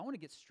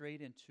to get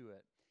straight into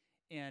it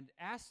and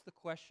ask the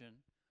question,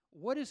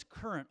 what is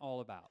Current all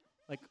about?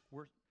 Like,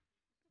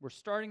 we're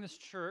starting this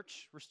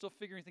church. We're still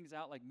figuring things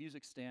out like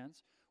music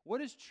stands.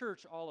 What is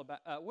church all about?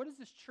 What is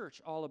this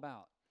church all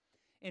about?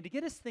 And to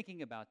get us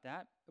thinking about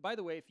that, by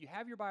the way, if you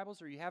have your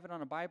Bibles or you have it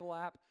on a Bible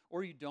app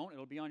or you don't,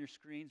 it'll be on your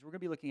screens. We're going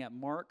to be looking at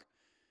Mark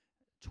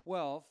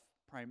 12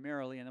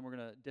 primarily, and then we're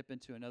going to dip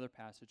into another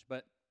passage.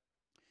 But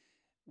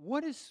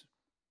what is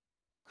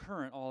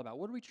Current all about?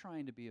 What are we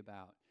trying to be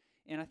about?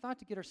 And I thought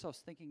to get ourselves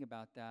thinking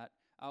about that,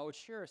 I would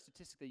share a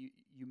statistic that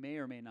you may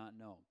or may not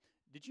know.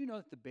 Did you know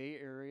that the Bay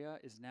Area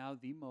is now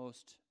the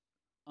most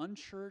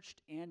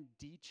unchurched and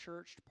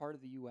dechurched part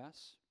of the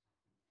U.S.?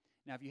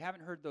 Now, if you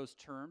haven't heard those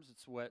terms,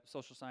 it's what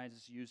social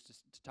scientists use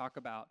to talk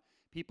about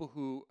people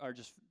who are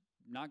just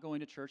not going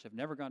to church, have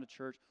never gone to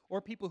church,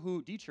 or people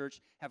who dechurch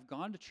have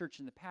gone to church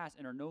in the past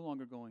and are no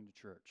longer going to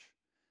church.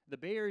 The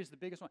Bay Area is the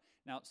biggest one.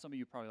 Now, some of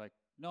you are probably like,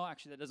 no,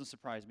 actually, that doesn't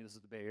surprise me. This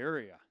is the Bay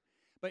Area.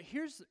 But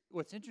here's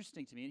what's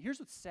interesting to me, and here's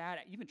what's sad,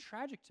 even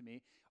tragic to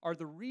me, are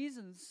the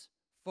reasons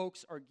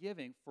folks are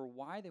giving for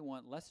why they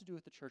want less to do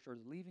with the church or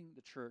leaving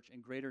the church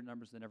in greater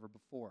numbers than ever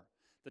before.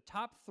 The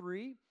top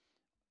three,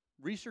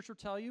 research will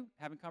tell you,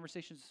 having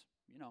conversations,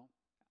 out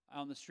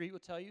on the street will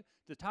tell you,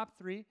 the top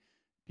three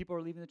people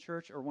who are leaving the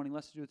church or wanting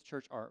less to do with the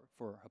church are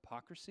for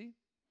hypocrisy,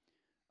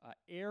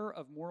 air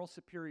of moral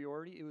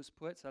superiority, it was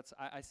put, so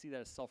I see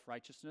that as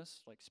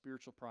self-righteousness, like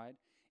spiritual pride,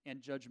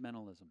 and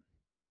judgmentalism.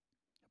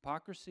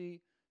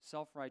 Hypocrisy,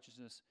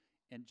 self-righteousness,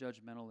 and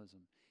judgmentalism.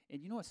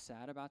 And you know what's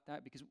sad about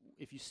that? Because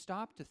if you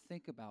stop to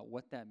think about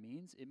what that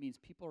means, it means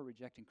people are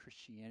rejecting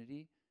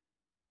Christianity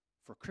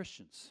for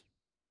Christians,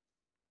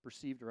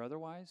 perceived or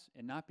otherwise,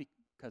 and not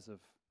because of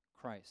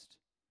Christ.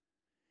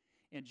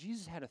 And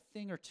Jesus had a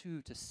thing or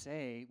two to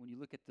say, when you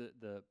look at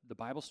the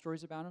Bible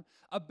stories about him,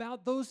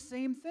 about those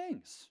same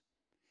things.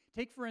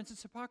 Take, for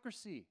instance,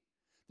 hypocrisy.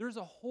 There's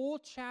a whole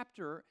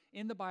chapter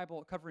in the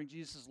Bible covering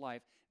Jesus'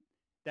 life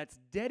that's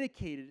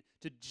dedicated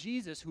to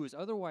Jesus, who is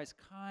otherwise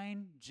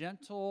kind,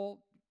 gentle,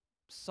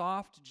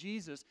 soft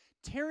Jesus,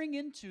 tearing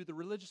into the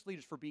religious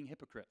leaders for being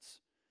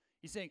hypocrites.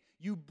 He's saying,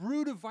 you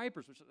brood of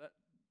vipers, which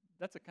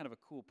that's a kind of a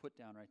cool put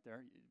down right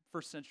there,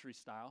 first century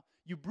style.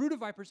 You brood of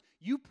vipers,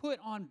 you put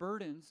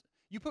burdens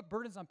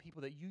on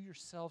people that you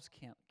yourselves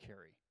can't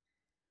carry.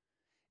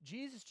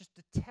 Jesus just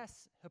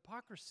detests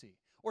hypocrisy.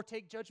 Or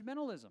take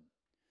judgmentalism.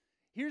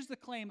 Here's the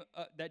claim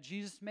that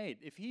Jesus made.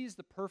 If he's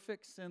the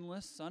perfect,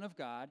 sinless Son of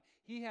God,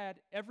 he had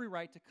every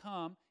right to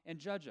come and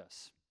judge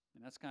us.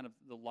 And that's kind of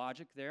the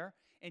logic there.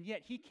 And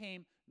yet he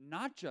came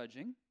not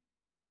judging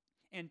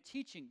and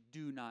teaching,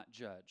 do not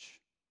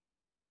judge.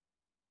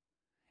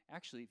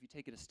 Actually, if you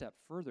take it a step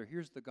further,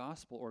 here's the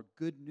gospel or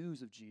good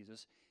news of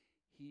Jesus.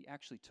 He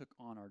actually took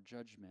on our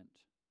judgment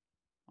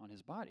on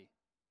his body.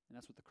 And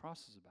that's what the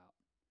cross is about.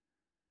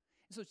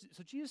 And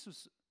so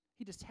Jesus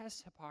he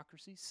detests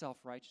hypocrisy,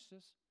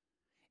 self-righteousness.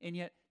 And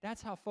yet,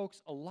 that's how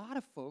a lot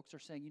of folks are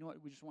saying, you know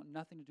what, we just want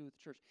nothing to do with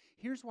the church.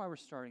 Here's why we're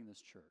starting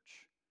this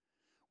church.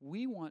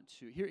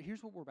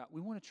 Here's what we're about.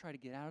 We want to try to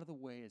get out of the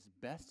way as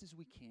best as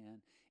we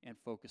can and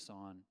focus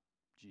on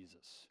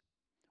Jesus.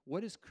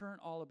 What is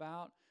Current all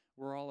about?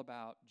 We're all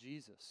about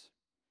Jesus.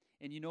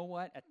 And you know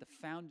what? At the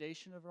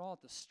foundation of it all,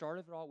 at the start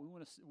of it all, we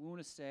want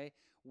to say,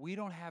 we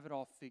don't have it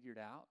all figured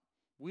out.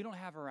 We don't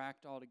have our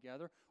act all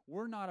together.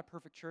 We're not a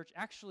perfect church.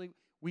 Actually,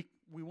 we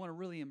want to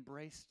really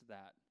embrace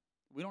that.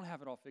 We don't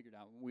have it all figured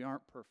out. We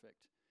aren't perfect.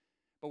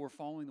 But we're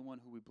following the one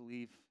who we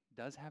believe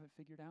does have it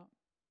figured out.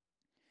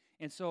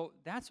 And so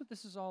that's what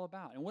this is all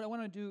about. And what I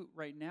want to do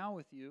right now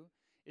with you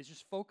is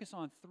just focus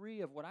on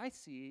three of what I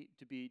see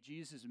to be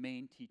Jesus'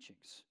 main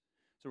teachings.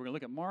 So we're going to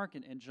look at Mark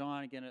and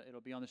John. Again,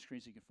 it'll be on the screen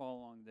so you can follow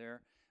along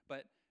there.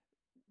 But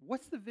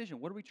what's the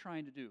vision? What are we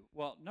trying to do?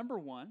 Well, number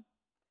one,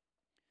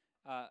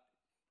 let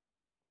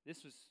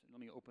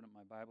me open up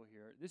my Bible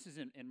here. This is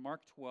in Mark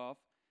 12.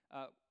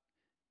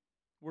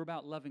 We're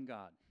about loving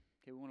God.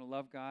 Okay, we want to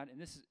love God. And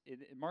this is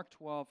in Mark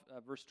 12,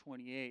 verse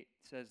 28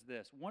 says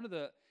this. One of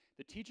the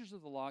teachers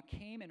of the law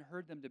came and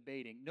heard them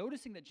debating,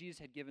 noticing that Jesus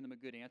had given them a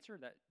good answer,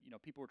 that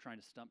people were trying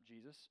to stump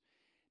Jesus.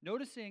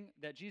 Noticing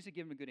that Jesus had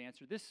given them a good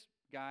answer, this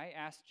guy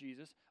asked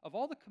Jesus, of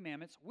all the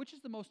commandments, which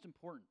is the most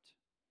important?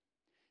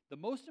 The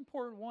most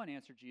important one,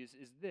 answered Jesus,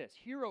 is this.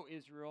 Hear, O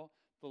Israel,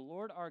 the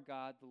Lord our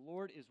God, the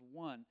Lord is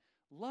one.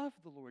 Love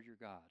the Lord your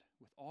God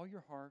with all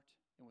your heart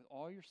and with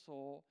all your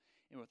soul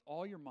and with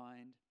all your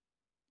mind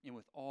and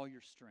with all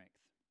your strength.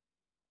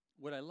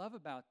 What I love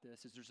about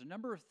this is there's a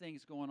number of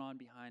things going on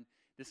behind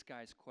this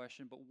guy's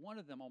question, but one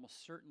of them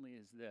almost certainly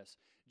is this.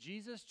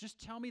 Jesus,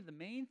 just tell me the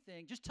main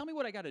thing. Just tell me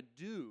what I got to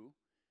do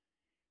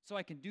so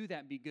I can do that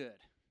and be good.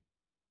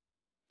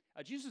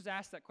 Jesus was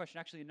asked that question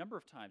actually a number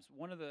of times.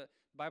 One of the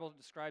Bible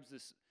describes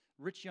this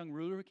rich young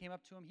ruler who came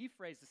up to him. He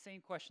phrased the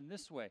same question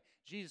this way.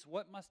 Jesus,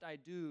 what must I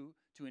do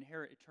to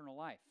inherit eternal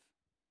life?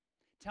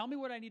 Tell me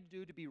what I need to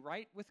do to be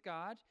right with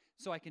God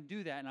so I can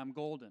do that and I'm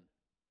golden.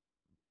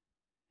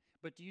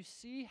 But do you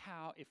see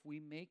how if we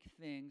make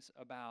things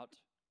about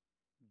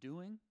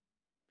doing,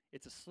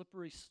 it's a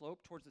slippery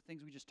slope towards the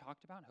things we just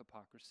talked about,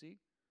 hypocrisy,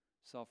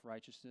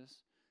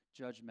 self-righteousness,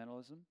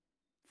 judgmentalism.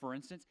 For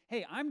instance,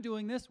 hey, I'm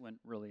doing this when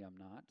really I'm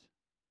not.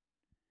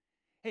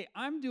 Hey,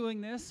 I'm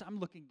doing this. I'm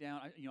looking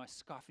down. I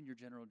scoff in your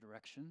general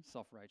direction,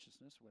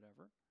 self-righteousness,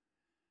 whatever.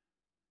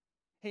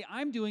 Hey,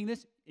 I'm doing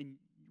this, and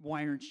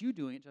why aren't you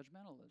doing it?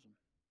 Judgmentalism.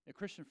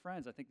 Christian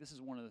friends, I think this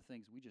is one of the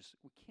things we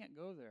can't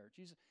go there.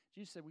 Jesus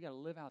said we got to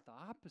live out the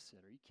opposite.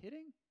 Are you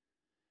kidding?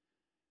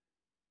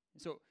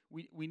 So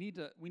we need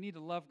to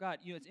love God.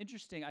 It's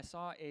interesting. I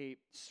saw a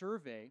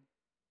survey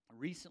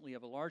recently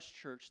of a large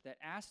church that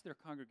asked their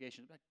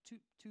congregation, about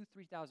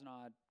 3,000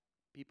 odd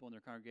people in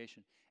their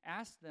congregation,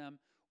 asked them,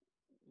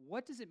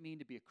 what does it mean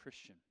to be a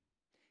Christian?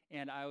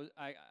 And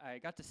I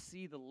got to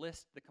see the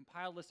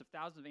compiled list of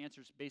thousands of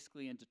answers,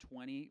 basically into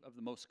 20 of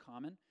the most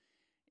common.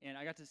 And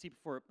I got to see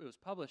before it was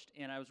published,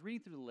 and I was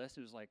reading through the list.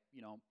 It was like,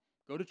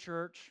 go to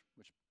church,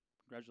 which,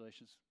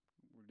 congratulations,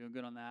 we're doing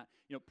good on that.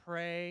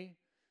 Pray,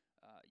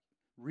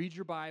 read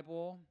your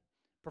Bible,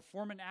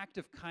 perform an act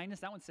of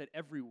kindness. That one said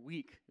every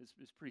week is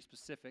pretty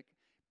specific.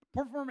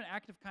 Perform an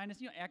act of kindness.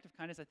 Act of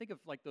kindness, I think of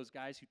like those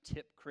guys who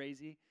tip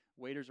crazy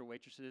waiters or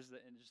waitresses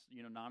and just,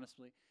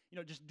 anonymously.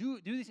 Just do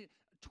these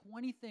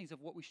 20 things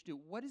of what we should do.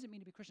 What does it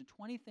mean to be Christian?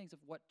 20 things of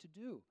what to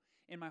do.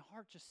 And my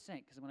heart just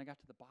sank because when I got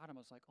to the bottom,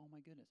 I was like, oh my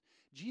goodness.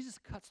 Jesus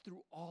cuts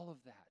through all of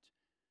that.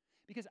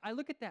 Because I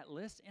look at that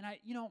list and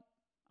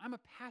I'm a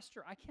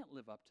pastor. I can't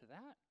live up to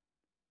that.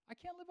 I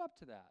can't live up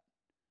to that.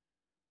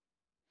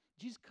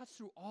 Jesus cuts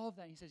through all of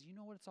that. And he says, you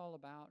know what it's all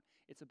about?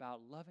 It's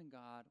about loving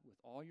God with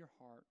all your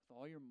heart, with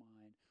all your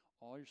mind,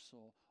 all your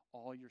soul,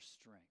 all your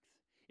strength.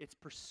 It's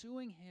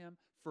pursuing him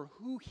for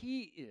who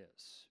he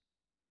is.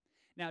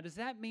 Now, does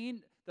that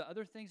mean the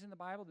other things in the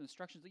Bible, the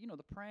instructions,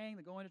 the praying,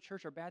 the going to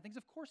church are bad things?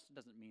 Of course it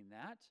doesn't mean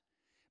that.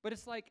 But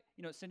it's like,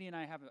 Cindy and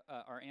I have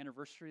our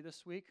anniversary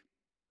this week.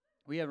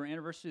 We have our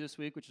anniversary this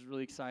week, which is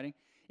really exciting.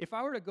 If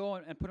I were to go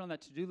and put on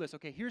that to-do list,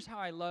 okay, here's how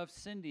I love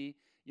Cindy,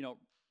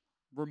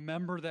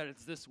 remember that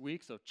it's this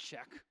week, so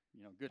check,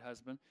 good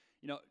husband.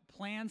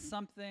 Plan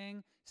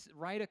something,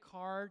 write a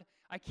card.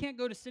 I can't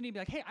go to Cindy and be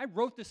like, hey, I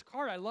wrote this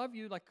card, I love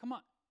you. Like, come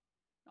on.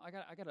 No, I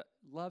got to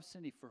love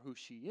Cindy for who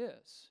she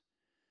is.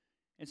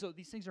 And so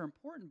these things are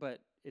important, but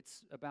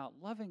it's about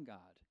loving God.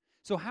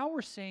 So how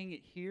we're saying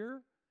it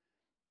here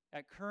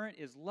at Current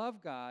is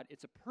love God.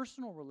 It's a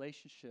personal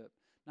relationship,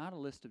 not a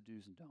list of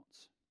do's and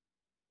don'ts.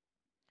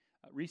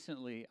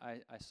 Recently, I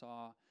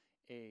saw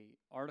an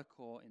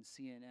article in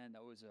CNN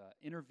that was an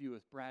interview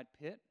with Brad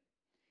Pitt,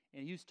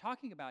 and he was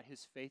talking about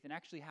his faith and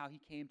actually how he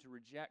came to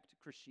reject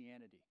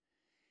Christianity.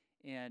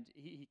 And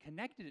he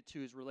connected it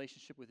to his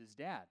relationship with his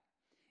dad.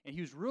 And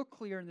he was real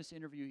clear in this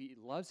interview. He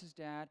loves his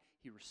dad.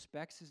 He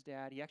respects his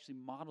dad. He actually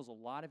models a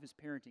lot of his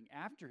parenting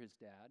after his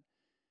dad.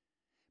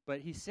 But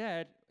he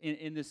said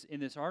in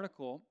this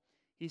article,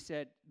 he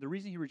said, the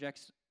reason he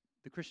rejects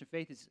the Christian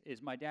faith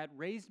is my dad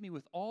raised me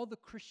with all the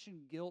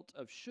Christian guilt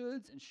of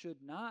shoulds and should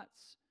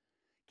nots,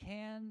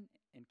 can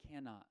and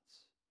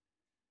cannots.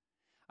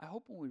 I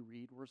hope when we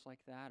read words like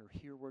that or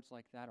hear words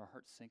like that, our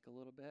hearts sink a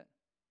little bit.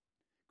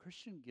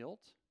 Christian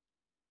guilt,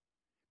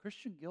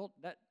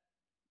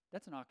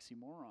 that's an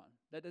oxymoron.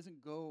 That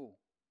doesn't go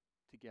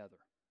together.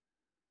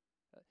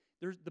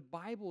 The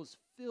Bible is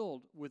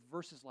filled with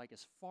verses like,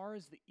 as far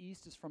as the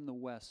east is from the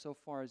west, so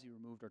far as he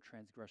removed our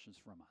transgressions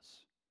from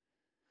us.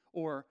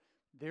 Or,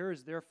 there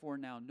is therefore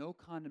now no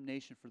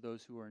condemnation for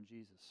those who are in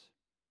Jesus.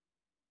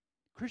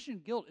 Christian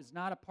guilt is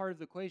not a part of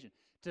the equation.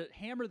 To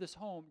hammer this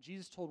home,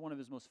 Jesus told one of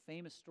his most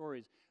famous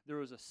stories. There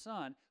was a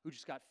son who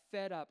just got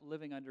fed up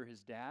living under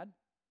his dad.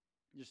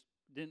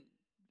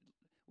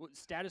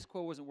 Status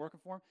quo wasn't working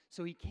for him.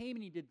 So he came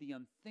and he did the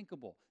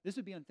unthinkable. This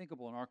would be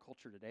unthinkable in our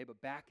culture today,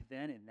 but back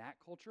then in that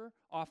culture,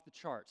 off the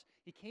charts.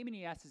 He came and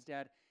he asked his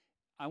dad,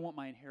 I want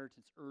my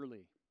inheritance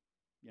early.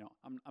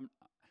 I'm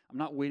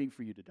not waiting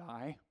for you to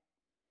die.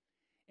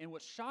 And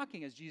what's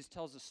shocking as Jesus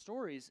tells the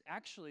stories,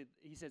 actually,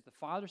 he says the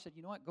father said,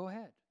 you know what, go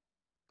ahead.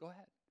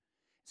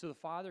 So the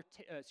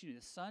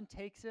son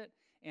takes it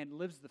and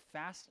lives the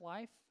fast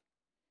life.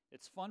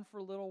 It's fun for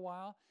a little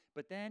while,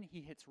 but then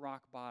he hits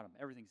rock bottom.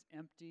 Everything's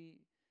empty.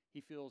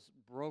 He feels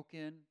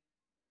broken.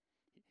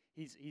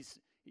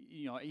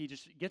 He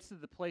just gets to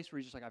the place where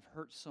he's just like, I've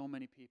hurt so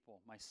many people,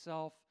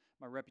 myself,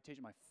 my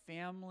reputation, my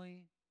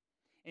family.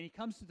 And he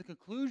comes to the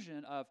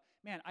conclusion of,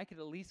 man, I could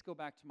at least go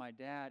back to my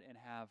dad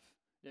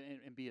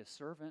and be a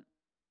servant.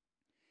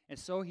 And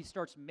so he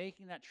starts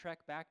making that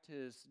trek back to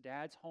his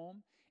dad's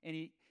home, and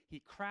he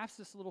crafts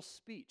this little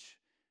speech.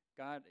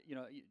 God,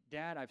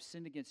 Dad, I've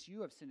sinned against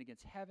you. I've sinned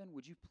against heaven.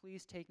 Would you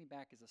please take me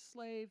back as a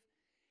slave?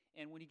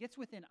 And when he gets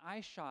within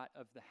eyeshot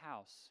of the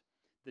house,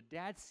 the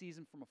dad sees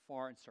him from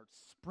afar and starts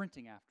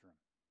sprinting after him.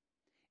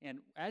 And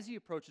as he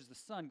approaches, the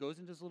son goes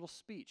into his little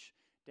speech.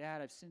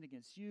 Dad, I've sinned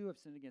against you. I've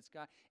sinned against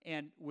God.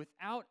 And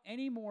without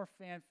any more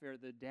fanfare,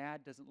 the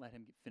dad doesn't let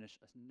him finish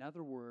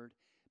another word,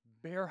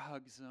 bear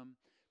hugs him,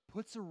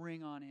 puts a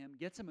ring on him,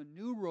 gets him a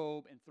new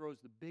robe, and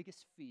throws the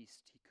biggest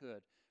feast he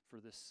could for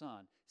this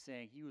son,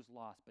 saying he was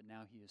lost, but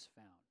now he is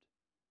found.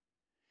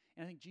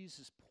 And I think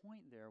Jesus'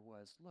 point there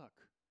was, look,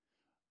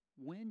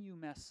 when you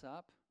mess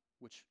up,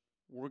 which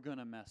we're going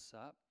to mess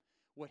up.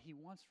 What he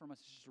wants from us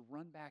is just to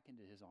run back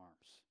into his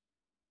arms.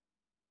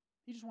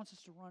 He just wants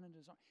us to run into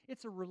his arms.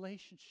 It's a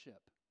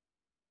relationship.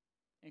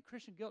 And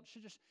Christian guilt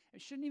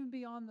it shouldn't even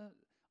be on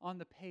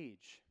the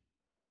page.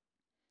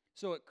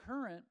 So at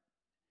Current,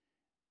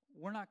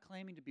 we're not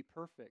claiming to be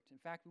perfect. In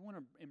fact, we want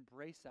to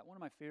embrace that. One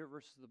of my favorite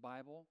verses of the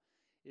Bible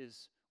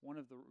is one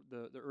of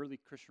the early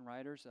Christian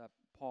writers,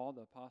 Paul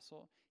the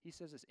Apostle. He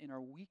says this, in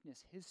our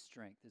weakness, his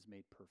strength is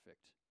made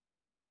perfect.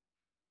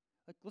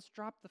 Like, let's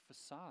drop the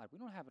facade. We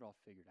don't have it all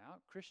figured out.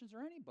 Christians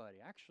or anybody,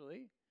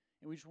 actually.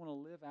 And we just want to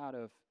live out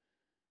of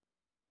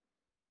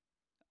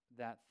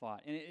that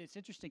thought. And it's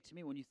interesting to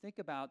me, when you think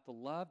about the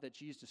love that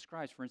Jesus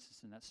describes, for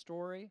instance, in that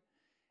story,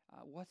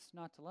 what's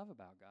not to love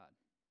about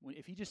God?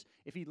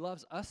 If he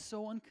loves us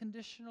so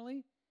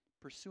unconditionally,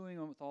 pursuing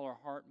him with all our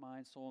heart,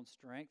 mind, soul, and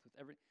strength,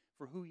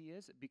 for who he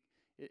is,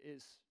 it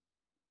is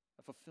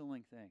a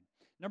fulfilling thing.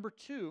 Number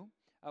two,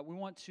 we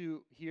want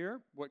to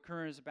hear what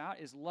Current is about,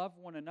 is love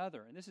one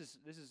another. And this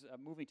is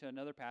moving to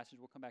another passage.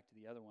 We'll come back to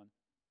the other one.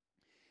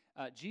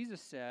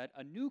 Jesus said,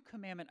 a new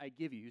commandment I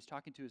give you. He's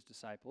talking to his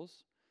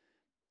disciples.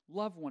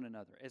 Love one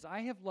another. As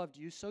I have loved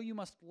you, so you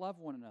must love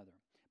one another.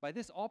 By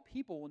this, all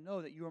people will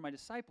know that you are my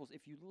disciples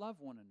if you love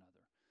one another.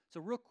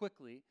 So real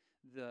quickly,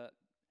 the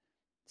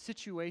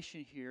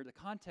situation here, the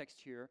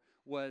context here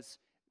was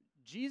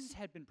Jesus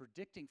had been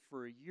predicting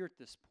for a year at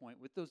this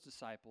point with those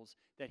disciples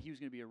that he was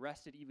going to be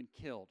arrested, even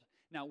killed.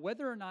 Now,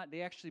 whether or not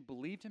they actually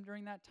believed him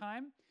during that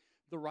time,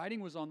 the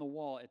writing was on the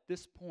wall at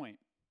this point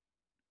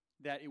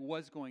that it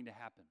was going to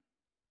happen.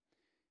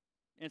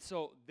 And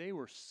so they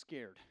were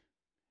scared.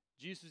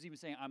 Jesus was even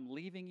saying, I'm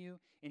leaving you.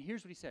 And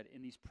here's what he said.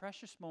 In these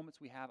precious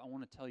moments we have, I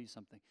want to tell you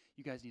something.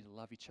 You guys need to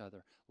love each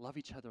other. Love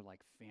each other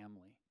like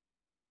family.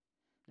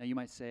 Now you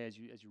might say as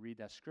you read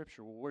that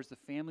scripture, well, where's the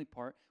family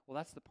part? Well,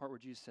 that's the part where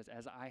Jesus says,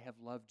 as I have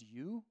loved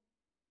you.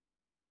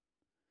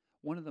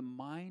 One of the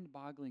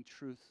mind-boggling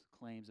truth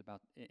claims about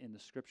in the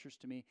scriptures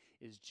to me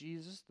is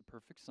Jesus, the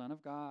perfect Son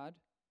of God,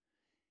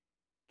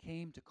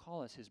 came to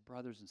call us his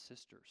brothers and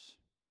sisters.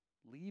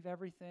 Leave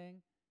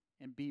everything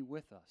and be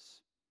with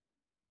us.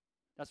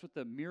 That's what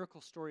the miracle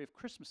story of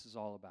Christmas is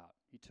all about.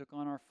 He took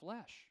on our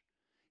flesh.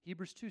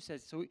 Hebrews 2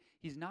 says, so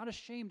he's not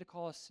ashamed to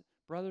call us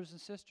brothers and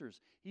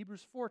sisters.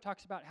 Hebrews 4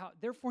 talks about how,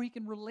 therefore, he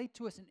can relate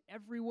to us in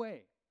every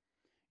way.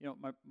 You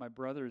know, my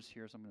brother is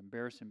here, so I'm going to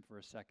embarrass him for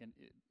a second.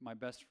 My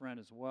best friend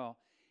as well.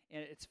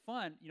 And it's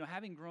fun, you know,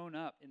 having grown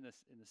up in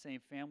the same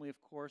family,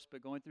 of course,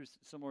 but going through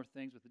similar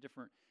things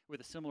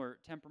with a similar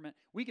temperament,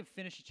 we can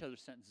finish each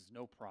other's sentences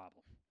no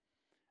problem.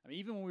 I mean,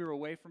 even when we were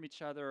away from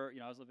each other, you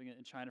know, I was living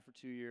in China for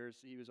 2 years.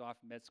 He was off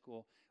in med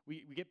school.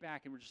 We get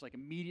back and we're just like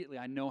immediately,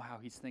 I know how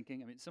he's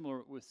thinking. I mean,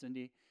 similar with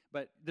Cindy.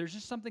 But there's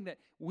just something that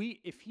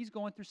if he's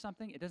going through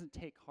something, it doesn't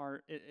take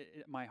heart.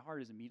 My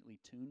heart is immediately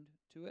tuned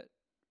to it.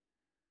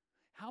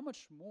 How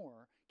much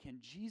more can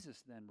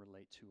Jesus then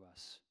relate to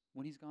us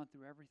when he's gone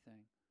through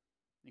everything,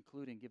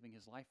 including giving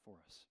his life for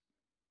us?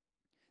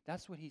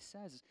 That's what he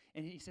says.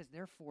 And he says,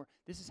 therefore,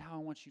 this is how I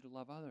want you to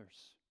love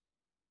others.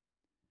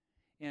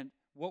 And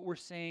what we're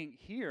saying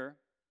here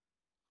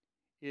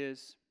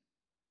is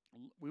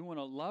we want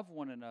to love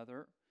one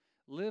another,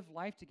 live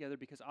life together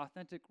because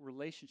authentic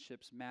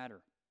relationships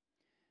matter.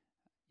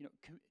 You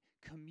know,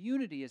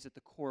 community is at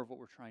the core of what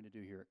we're trying to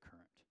do here at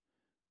Current.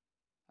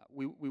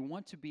 We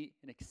want to be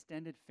an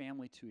extended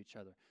family to each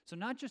other. So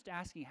not just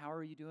asking, how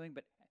are you doing,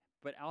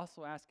 but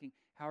also asking,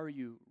 how are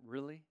you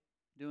really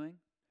doing?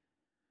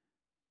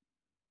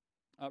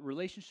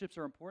 Relationships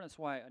are important. That's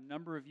why a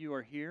number of you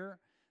are here.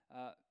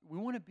 We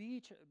want to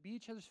be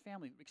each other's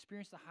family,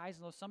 experience the highs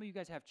and lows. Some of you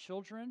guys have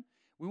children.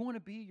 We want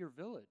to be your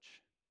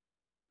village.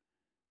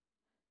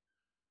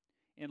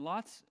 And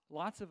lots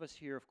of us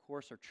here, of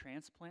course, are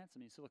transplants. I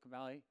mean, Silicon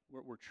Valley,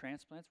 we're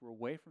transplants. We're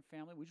away from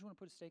family. We just want to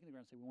put a stake in the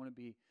ground and say we want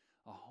to be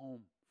a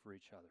home for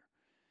each other.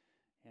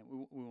 And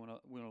we want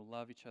to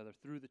love each other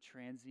through the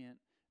transient,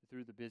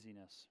 through the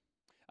busyness.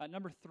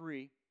 Number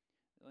 3,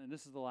 and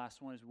this is the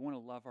last one, is we want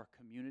to love our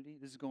community.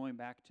 This is going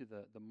back to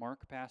the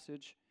Mark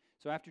passage.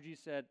 So after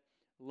Jesus said,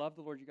 love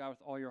the Lord your God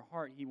with all your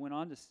heart, he went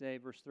on to say,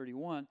 verse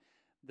 31,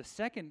 the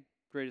second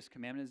greatest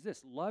commandment is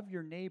this, love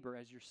your neighbor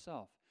as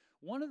yourself.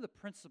 One of the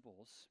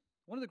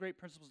great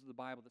principles of the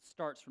Bible that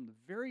starts from the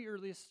very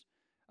earliest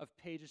of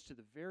pages to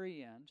the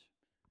very end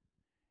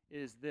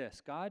is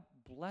this. God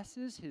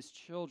blesses his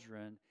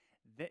children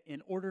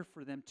in order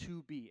for them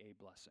to be a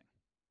blessing.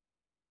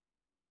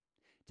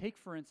 Take,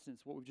 for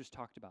instance, what we've just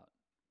talked about.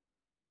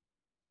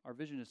 Our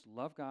vision is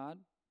love God,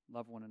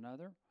 love one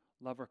another,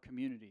 love our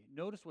community.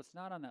 Notice what's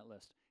not on that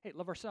list. Hey,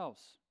 love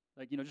ourselves.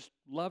 Like, you know, just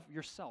love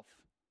yourself.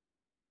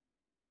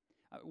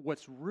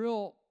 What's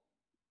real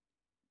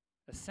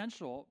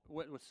essential,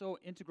 what's so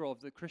integral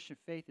of the Christian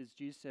faith is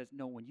Jesus says,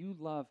 no, when you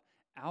love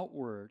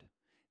outward,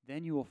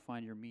 then you will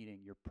find your meaning,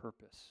 your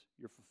purpose,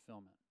 your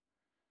fulfillment.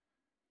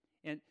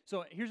 And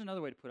so here's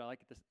another way to put it. I like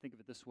to think of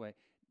it this way.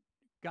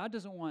 God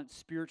doesn't want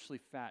spiritually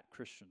fat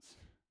Christians.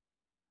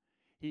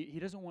 He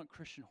doesn't want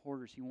Christian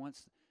hoarders. He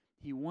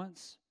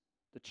wants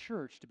the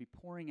church to be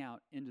pouring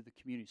out into the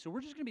community. So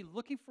we're just going to be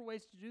looking for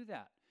ways to do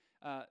that.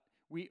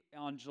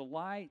 On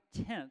July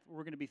 10th,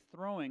 we're going to be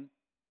throwing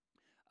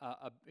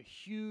a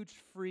huge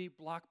free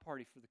block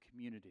party for the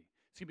community.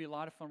 It's going to be a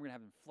lot of fun. We're going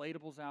to have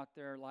inflatables out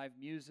there, live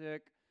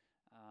music,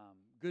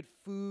 good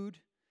food.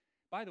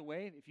 By the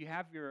way, if you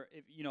have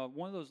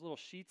one of those little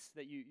sheets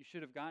that you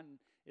should have gotten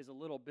is a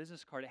little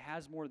business card. It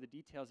has more of the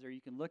details there.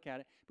 You can look at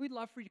it. But we'd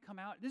love for you to come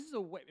out. This is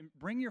a way,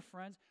 bring your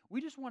friends. We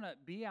just want to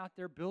be out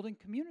there building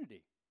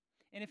community.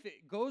 And if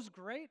it goes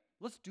great,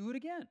 let's do it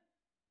again.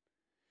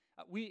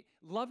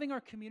 Loving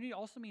our community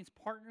also means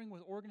partnering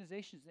with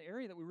organizations in the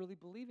area that we really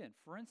believe in.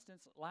 For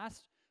instance,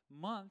 last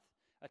month,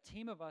 a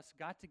team of us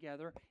got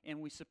together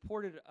and we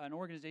supported an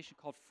organization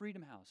called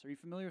Freedom House. Are you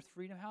familiar with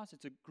Freedom House?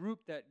 It's a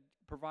group that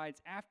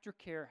provides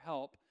aftercare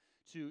help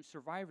to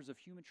survivors of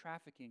human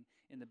trafficking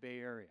in the Bay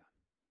Area,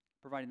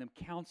 providing them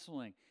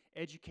counseling,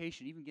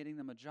 education, even getting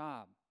them a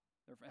job,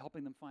 or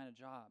helping them find a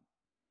job.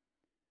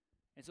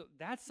 And so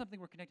that's something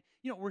we're connected.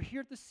 We're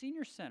here at the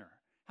Senior Center.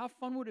 How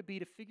fun would it be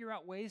to figure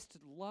out ways to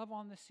love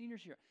on the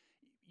seniors here?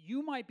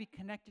 You might be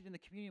connected in the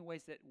community in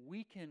ways that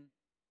we can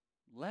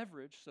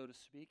leverage, so to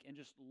speak, and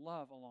just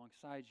love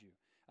alongside you.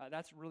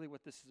 That's really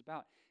what this is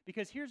about.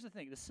 Because here's the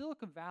thing. The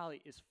Silicon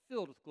Valley is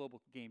filled with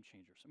global game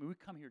changers. I mean, we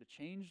come here to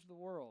change the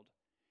world.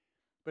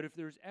 But if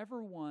there's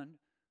ever one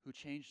who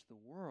changed the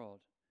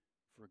world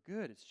for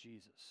good, it's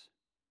Jesus.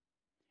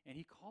 And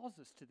he calls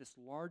us to this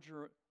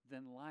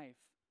larger-than-life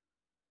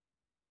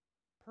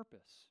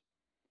purpose.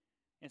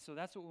 And so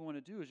that's what we want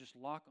to do, is just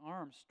lock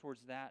arms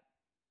towards that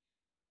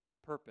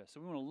purpose. So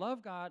we want to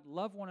love God,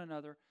 love one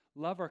another,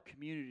 love our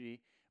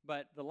community.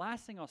 But the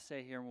last thing I'll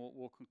say here, and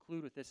we'll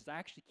conclude with this, is I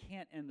actually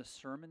can't end the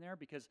sermon there,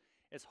 because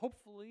as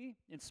hopefully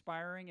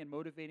inspiring and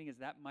motivating as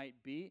that might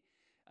be,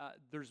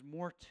 there's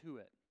more to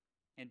it.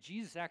 And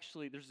Jesus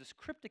actually, there's this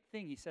cryptic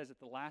thing he says at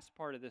the last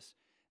part of this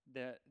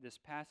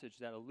passage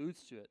that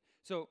alludes to it.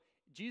 So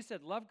Jesus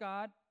said, love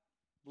God,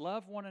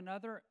 love one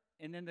another,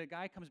 and then the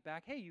guy comes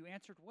back, hey, you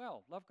answered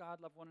well. Love God,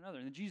 love one another.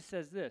 And then Jesus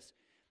says this.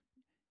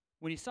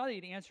 When he saw that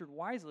he'd answered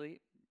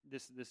wisely,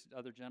 this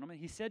other gentleman,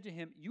 he said to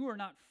him, you are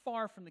not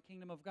far from the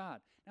kingdom of God.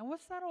 Now,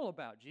 what's that all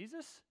about,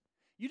 Jesus?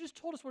 You just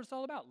told us what it's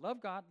all about.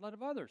 Love God,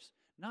 love others.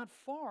 Not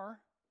far.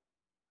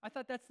 I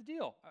thought that's the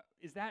deal.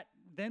 Is that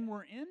then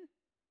we're in?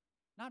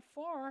 Not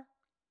far.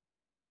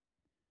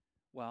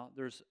 Well,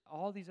 there's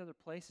all these other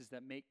places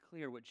that make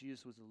clear what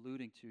Jesus was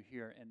alluding to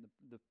here. And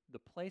the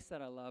place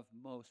that I love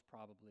most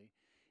probably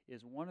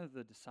is one of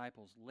the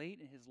disciples late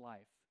in his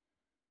life,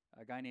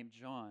 a guy named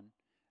John,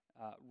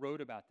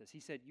 wrote about this. He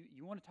said,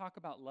 you want to talk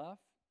about love?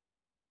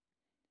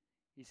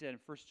 He said in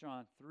 1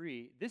 John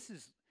 3, this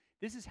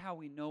is how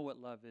we know what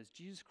love is.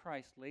 Jesus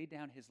Christ laid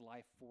down his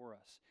life for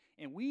us,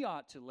 and we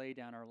ought to lay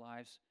down our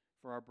lives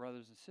for our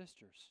brothers and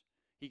sisters.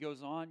 He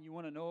goes on, you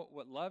want to know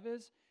what love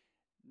is?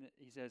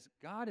 He says,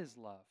 God is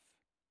love.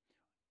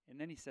 And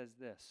then he says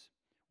this,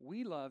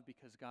 we love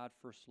because God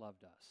first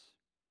loved us.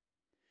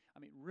 I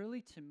mean,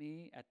 really, to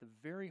me, at the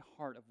very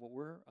heart of what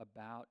we're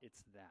about,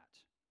 it's that.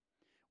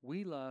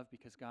 We love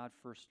because God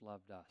first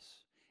loved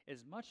us.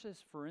 As much as,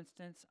 for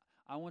instance,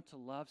 I want to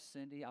love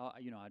Cindy,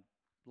 I'd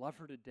love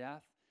her to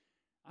death,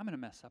 I'm going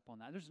to mess up on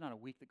that. There's not a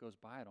week that goes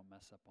by I don't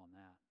mess up on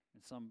that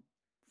in some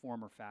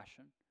form or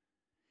fashion.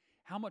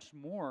 How much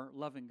more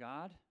loving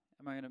God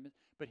am I going to miss?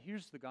 But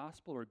here's the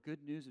gospel or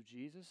good news of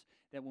Jesus,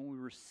 that when we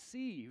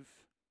receive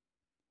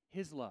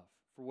his love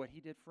for what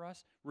he did for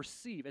us,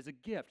 receive as a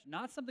gift,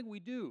 not something we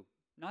do,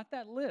 not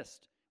that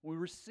list. When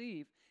we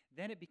receive,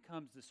 then it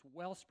becomes this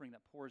wellspring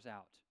that pours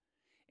out.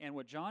 And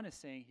what John is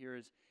saying here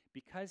is,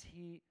 because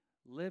he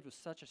lived with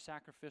such a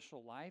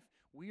sacrificial life,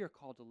 we are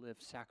called to live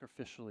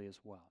sacrificially as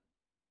well.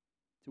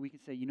 So we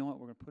can say, you know what,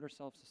 we're going to put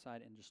ourselves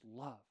aside and just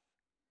love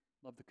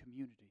the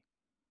community,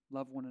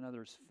 love one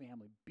another as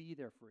family, be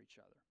there for each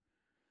other.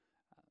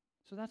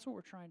 So that's what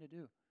we're trying to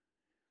do.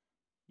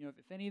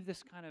 If any of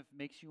this kind of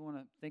makes you want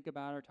to think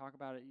about it or talk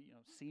about it,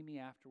 see me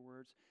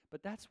afterwards.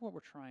 But that's what we're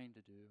trying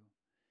to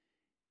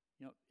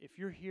do. If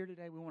you're here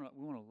today, we want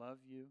to love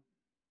you.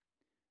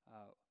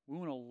 We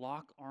want to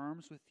lock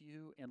arms with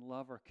you and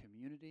love our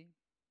community.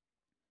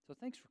 So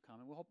thanks for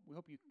coming. We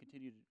hope you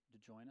continue to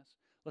join us.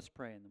 Let's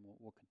pray, and then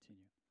we'll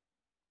continue.